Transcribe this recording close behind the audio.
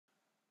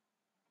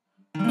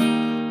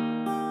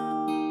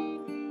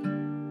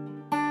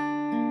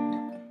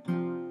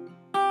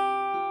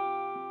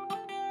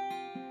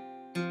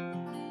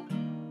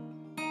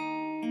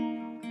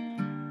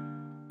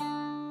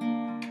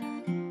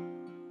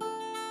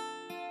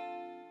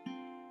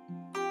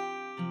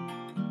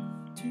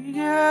Take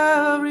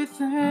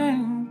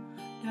everything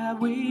that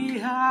we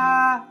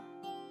have.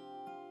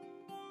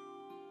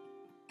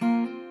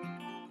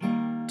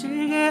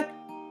 Take it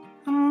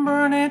and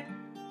burn it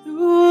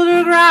to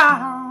the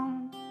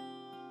ground.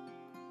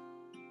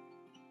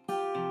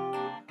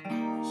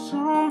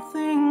 Some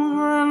things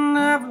were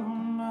never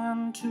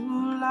meant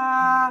to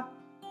last.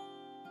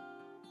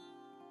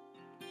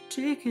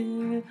 Take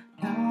it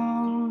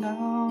down,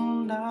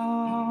 down,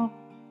 down.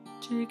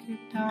 Take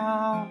it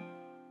down.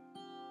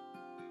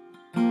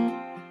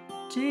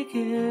 Take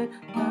it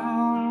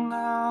down,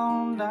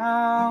 down,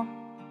 down.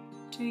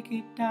 Take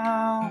it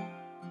down.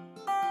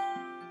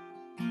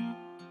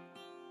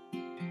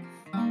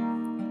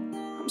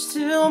 I'm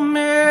still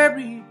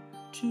married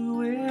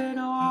to it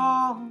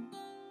all.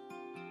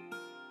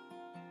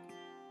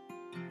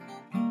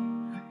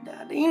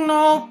 That ain't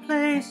no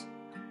place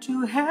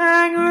to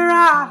hang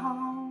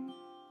around.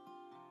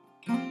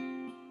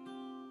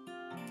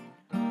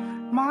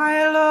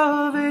 My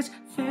love is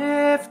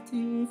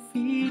 50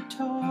 feet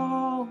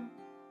tall.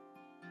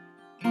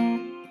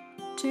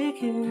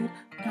 Take it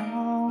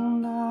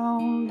down,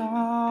 down,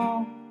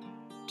 down.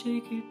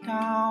 Take it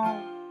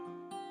down.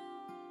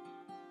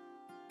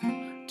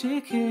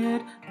 Take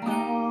it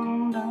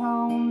down,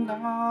 down,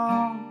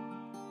 down.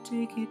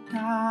 Take it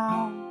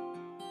down.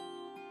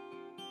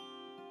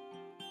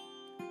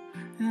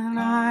 And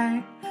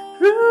I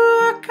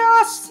grew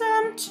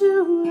accustomed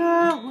to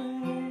the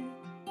way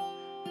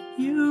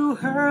you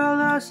hurl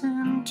us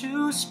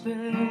into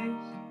space.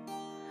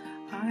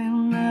 I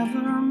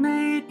never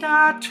made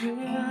that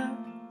trip.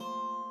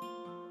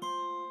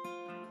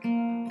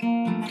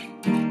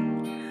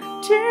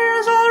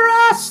 Tears are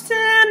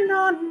rusting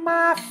on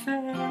my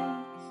face,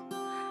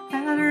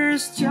 and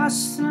there's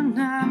just an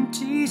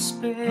empty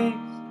space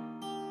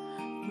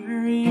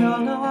where your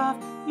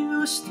love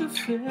used to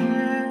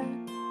fit.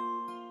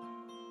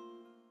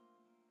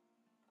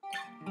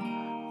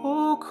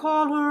 Oh,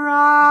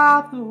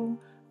 Colorado,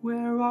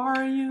 where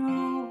are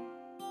you?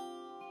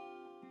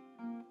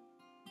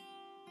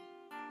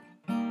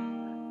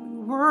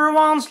 We were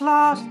once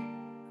lost,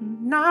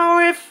 and now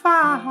we're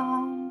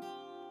found.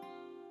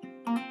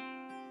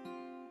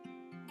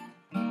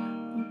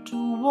 But the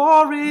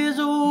war is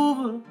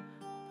over,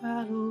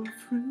 battle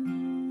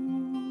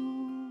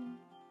through.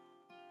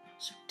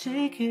 So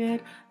take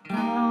it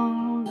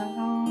down,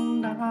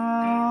 down,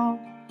 down.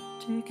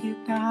 Take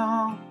it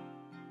down.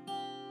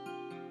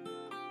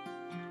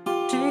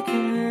 Take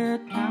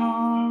it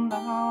down,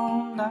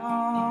 down,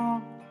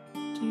 down.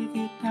 Take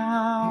it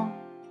down.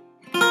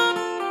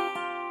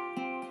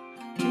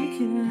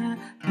 Take it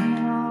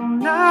down,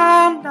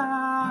 down,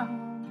 down.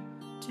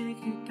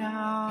 Take it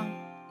down.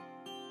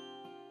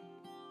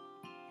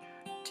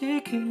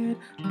 Take it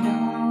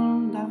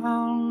down,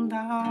 down,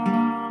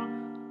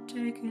 down.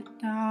 Take it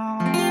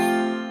down.